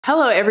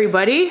Hello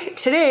everybody,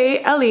 today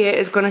Elliot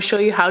is going to show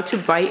you how to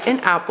bite an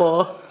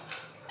apple.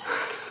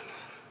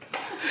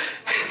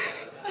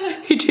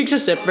 He takes a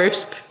sip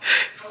first.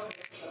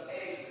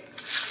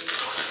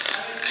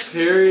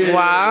 Period.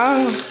 Wow.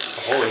 I'm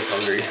always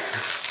hungry.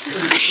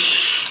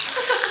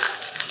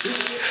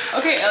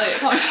 Okay, Elliot,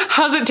 come on.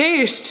 How's it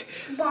taste?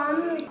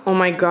 Bomb. Oh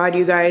my god,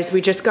 you guys, we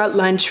just got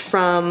lunch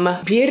from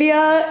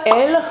Birria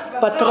El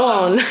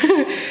Patron.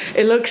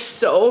 It looks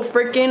so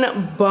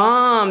freaking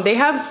bomb. They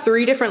have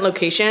 3 different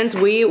locations.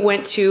 We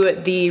went to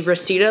the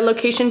Reseda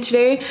location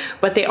today,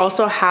 but they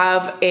also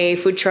have a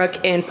food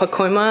truck in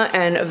Pacoima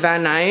and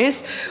Van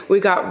Nuys. We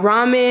got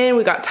ramen,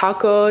 we got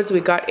tacos, we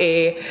got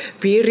a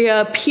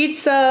birria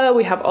pizza,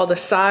 we have all the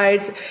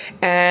sides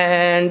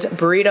and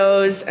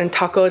burritos and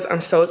tacos. I'm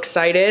so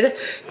excited.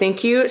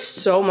 Thank you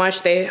so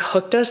much. They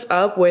hooked us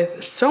up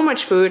with so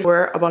much food.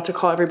 We're about to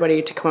call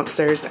everybody to come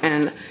upstairs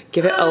and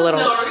give it a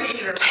little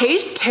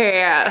taste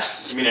test.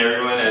 You mean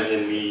everyone as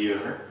in me, you,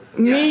 her?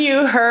 Me,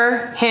 you,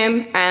 her,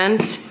 him, and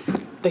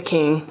the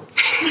king.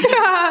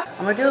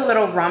 I'm gonna do a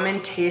little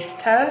ramen taste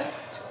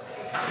test.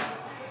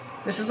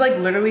 This is like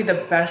literally the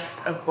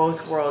best of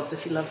both worlds.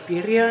 If you love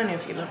birria and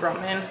if you love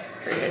ramen,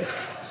 period.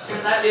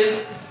 And that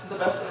is the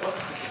best of both.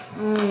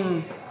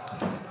 Mmm.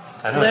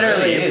 I know,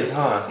 Literally. it really is,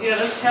 huh? Yeah,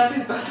 that's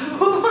Cassie's best of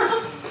both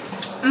worlds.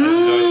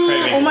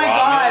 Oh my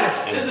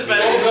god. Is it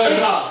better?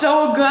 It's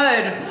so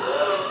good.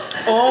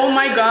 Oh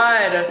my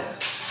god.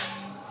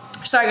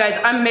 Sorry guys,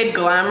 I'm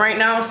mid-glam right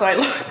now, so I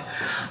look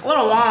a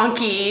little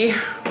wonky.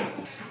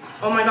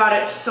 Oh my god,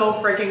 it's so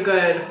freaking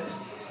good.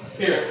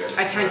 Here.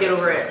 I can't get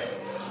over it.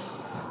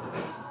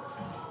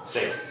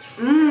 Thanks.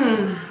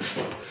 Mmm.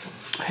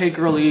 Hey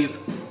girlies,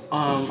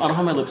 I don't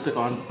have my lipstick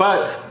on,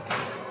 but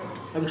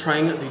I'm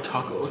trying the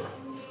taco.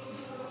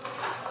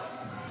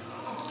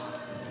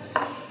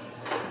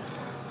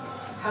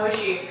 How is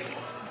she?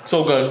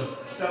 So good.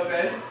 So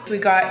good. We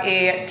got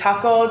a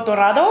taco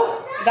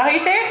dorado. Is that how you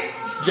say it?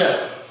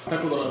 Yes.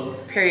 Taco dorado.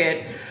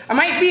 Period. I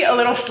might be a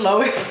little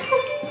slow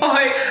while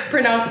I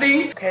pronounce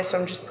things. Okay, so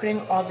I'm just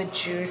putting all the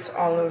juice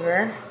all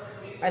over.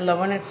 I love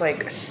when it's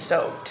like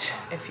soaked,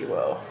 if you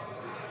will.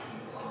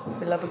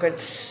 We love a good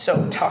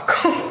soaked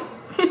taco.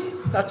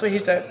 That's what he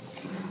said.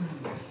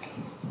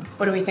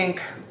 What do we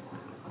think?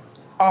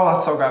 Oh,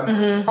 that's so good.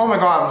 Oh my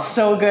god.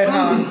 So good,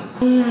 huh?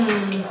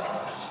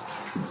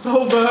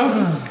 So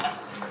good.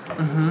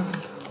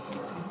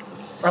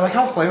 I like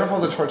how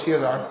flavorful the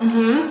tortillas are.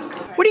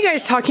 What are you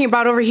guys talking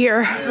about over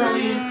here?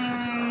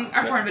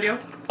 Our porn video.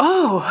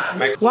 Oh,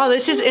 wow,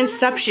 this is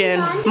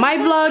Inception. My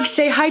vlog,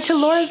 say hi to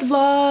Laura's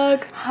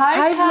vlog.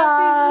 Hi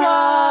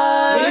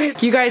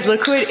vlog. You guys,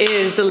 look who it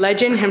is, the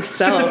legend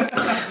himself,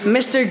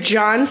 Mr.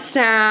 John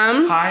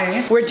Sams.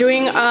 Hi. We're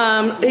doing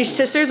a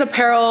Sisters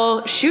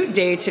Apparel shoot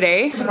day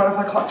today. The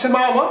butterfly collection,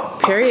 mama.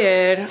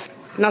 Period.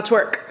 Now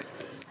twerk.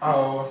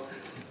 Oh.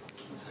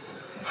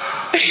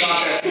 You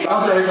got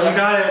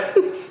it.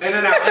 In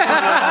and out.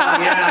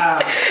 Yeah.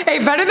 Hey,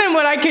 better than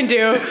what I can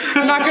do.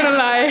 I'm not gonna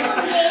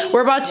lie.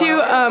 We're about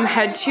to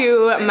head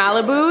to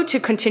Malibu to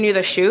continue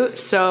the shoot,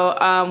 so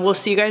we'll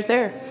see you guys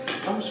there.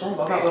 I'm sure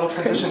love that little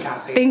transition,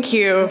 Cassie. Thank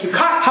you.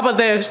 Cut. How about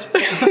this?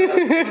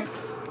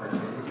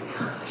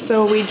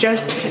 So we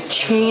just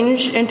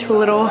changed into a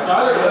little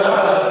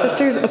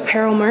Sisters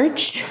Apparel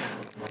merch.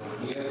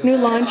 New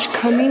launch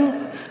coming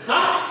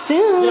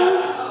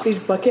soon. These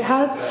bucket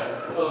hats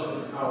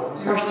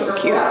are so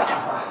cute.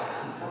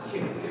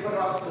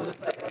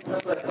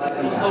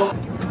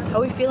 How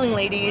are we feeling,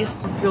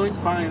 ladies? I'm feeling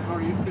fine. How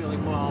are you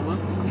feeling, Mama?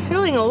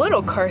 Feeling a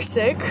little car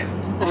sick.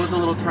 Oh, the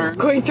little turn.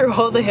 Going through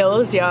all the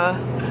hills, yeah.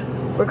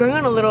 We're going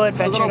on a little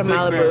adventure to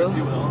Malibu. Big Bear, if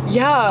you will.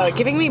 Yeah,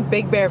 giving me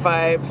Big Bear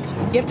vibes.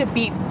 You have to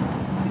beep.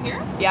 Here?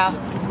 Yeah.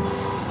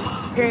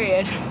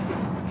 Period.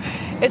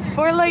 It's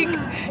for like,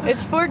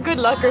 it's for good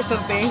luck or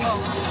something.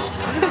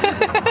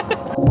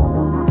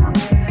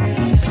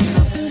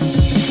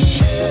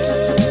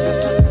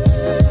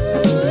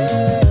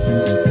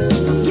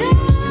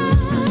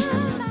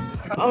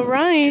 All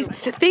right,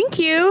 thank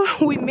you.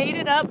 We made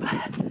it up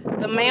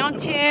the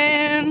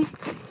mountain.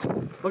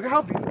 Look at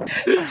how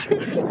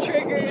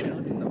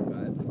Triggered. so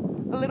good.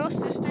 A little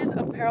Sisters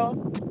Apparel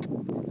Mess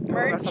up the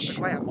merch.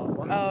 clam,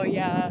 mama. Oh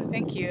yeah,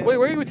 thank you. Wait,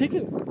 where are you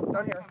taking?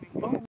 Down here.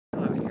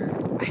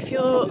 I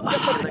feel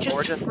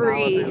just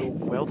free. Malibu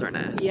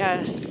wilderness.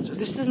 Yes,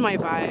 this is my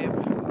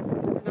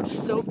vibe.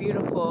 So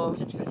beautiful.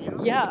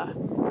 Yeah.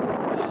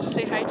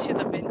 Say hi to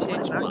the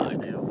vintage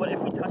vlog. What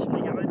if we touch them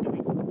together? Do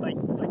we like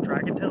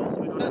dragon tails?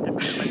 We go to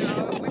different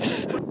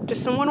dimensions. Does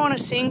someone want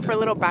to sing for a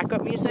little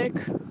backup music?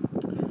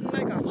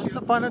 I got you. Once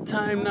upon a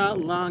time, not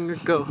long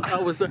ago, I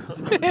was a.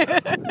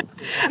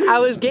 I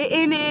was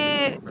getting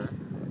it.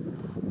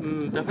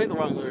 Definitely the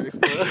wrong lyrics.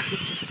 But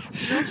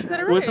She said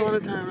it right. once upon a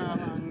time, not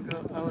long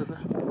ago, I was a.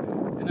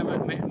 And I'm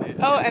admitting it.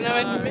 Oh, and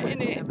I'm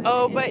admitting it.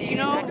 Oh, but you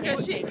know,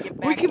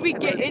 we could be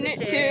getting it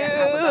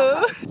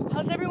too.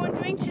 How's everyone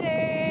doing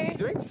today?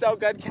 Doing so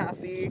good,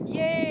 Cassie.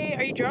 Yay!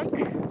 Are you drunk?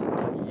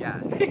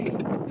 Yes.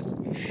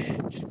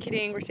 Just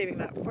kidding. We're saving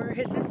that for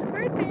his sister's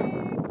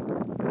birthday.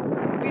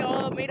 We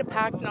all made a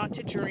pact not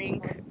to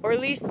drink, or at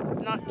least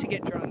not to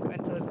get drunk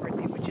until his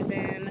birthday, which is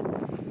in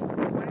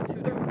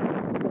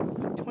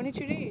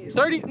 22 days.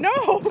 30?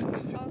 No!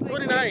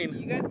 29.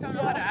 You guys don't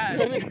know how to add.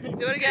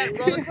 Do it again.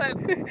 Roll the clip.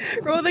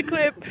 Roll the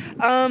clip.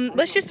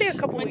 Let's just say a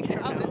couple weeks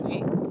from I'll miss now.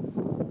 me.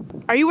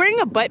 Are you wearing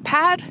a butt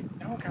pad?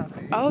 No,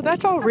 Cassie. Oh,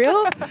 that's all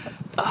real?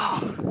 Oh.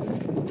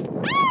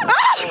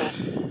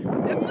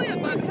 Definitely a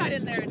butt pad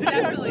in there.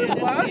 Definitely.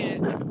 I did see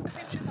it.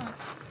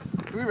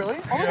 Do we really?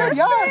 Oh my god,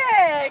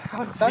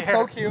 yes! That's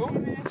so cute. I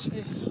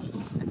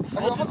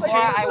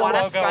want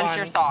to scrunch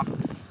your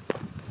socks.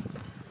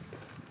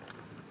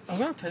 I'm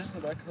gonna test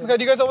the back. Oh my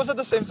god, you guys almost had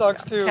the same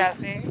socks too.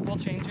 Cassie, we'll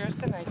change yours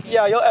to Nike.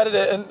 Yeah, you'll edit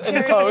it in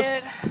the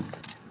post.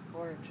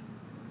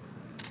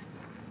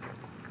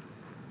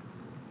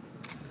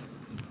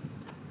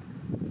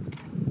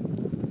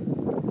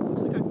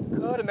 Looks like a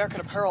good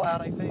American Apparel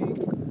ad, I think.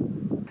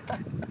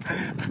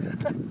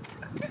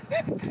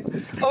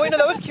 Oh wait, no,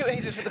 that was cute. Hey,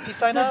 just with the peace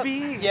sign up.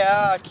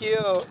 Yeah,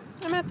 cute.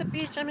 I'm at the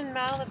beach. I'm in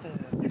Malibu.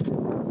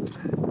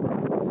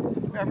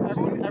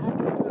 Everyone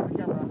can look at the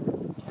camera.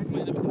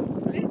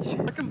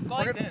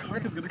 Mark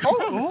is gonna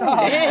Oh,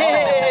 stop.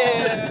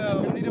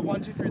 Ew. We need a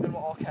 1, 2, 3, then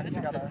we'll all count it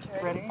together.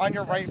 Ready? On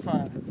your right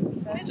foot.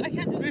 Bitch, I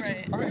can't do it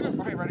right.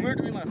 Okay, ready? We're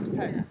doing left.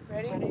 Okay.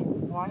 Ready?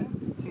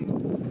 1, 2,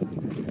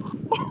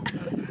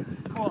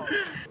 3. Cool.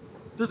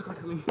 There's a car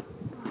coming.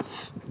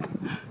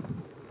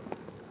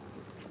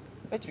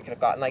 Bitch, we could have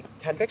gotten like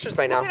 10 pictures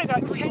by now. I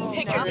got 10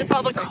 pictures if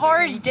all the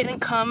cars didn't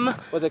come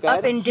Was it good?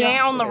 up and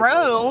down the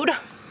road.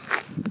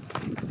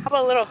 How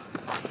about a little?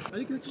 I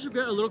think you should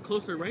get a little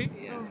closer, right?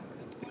 Yeah.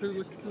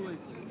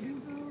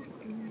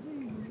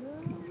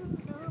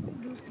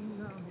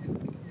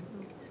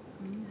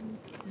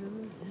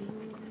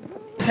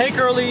 Hey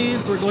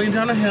girlies, we're going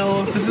down a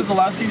hill. This is the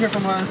last you hear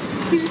from us.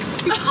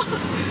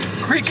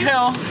 Creek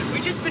Hill. We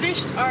just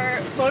finished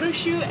our photo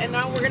shoot and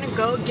now we're gonna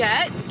go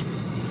get.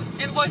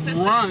 Invoice this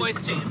Run.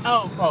 invoice James.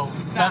 Oh, Oh,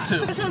 that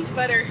too. that sounds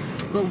better.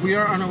 But we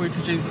are on our way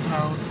to James's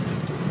house.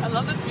 I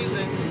love this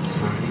music.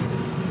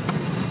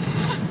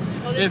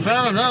 Oh, this If I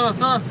don't know, it's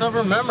not so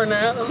remember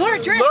now. Laura,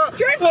 drift,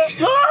 drift.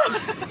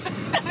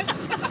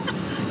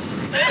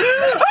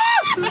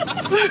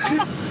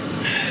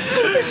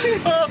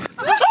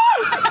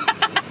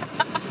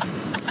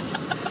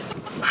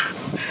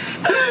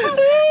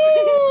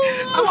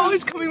 I'm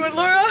always coming with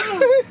Laura.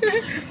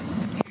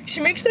 She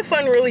makes the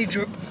fun really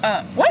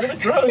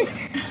what?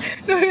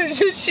 No,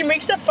 she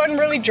makes the fun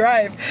really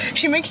drive.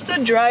 She makes the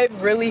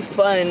drive really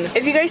fun.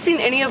 If you guys seen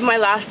any of my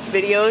last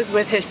videos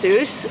with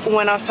Jesus,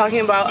 when I was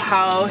talking about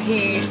how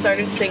he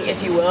started saying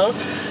 "If You Will,"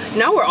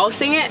 now we're all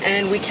singing it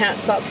and we can't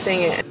stop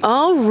singing it.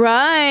 All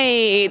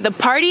right, the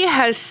party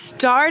has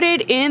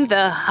started in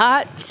the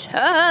hot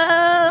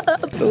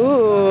tub.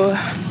 Ooh.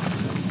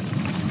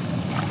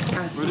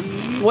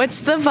 What's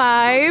the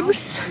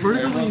vibes?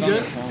 We're doing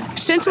good.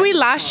 Since we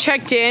last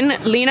checked in,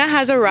 Lena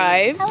has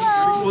arrived.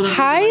 Hello.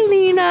 Hi,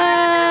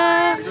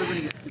 Lena.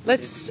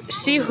 Let's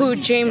see who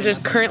James is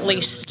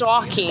currently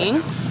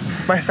stalking.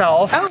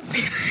 Myself. Oh,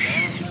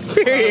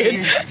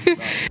 period.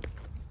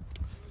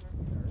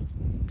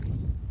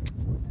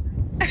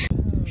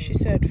 She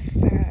said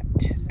fat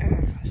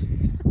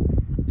ass.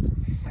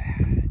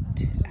 Fat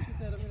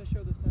ass.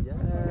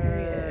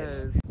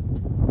 Period.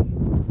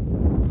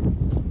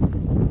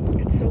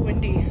 It's so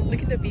windy.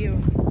 Look at the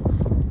view.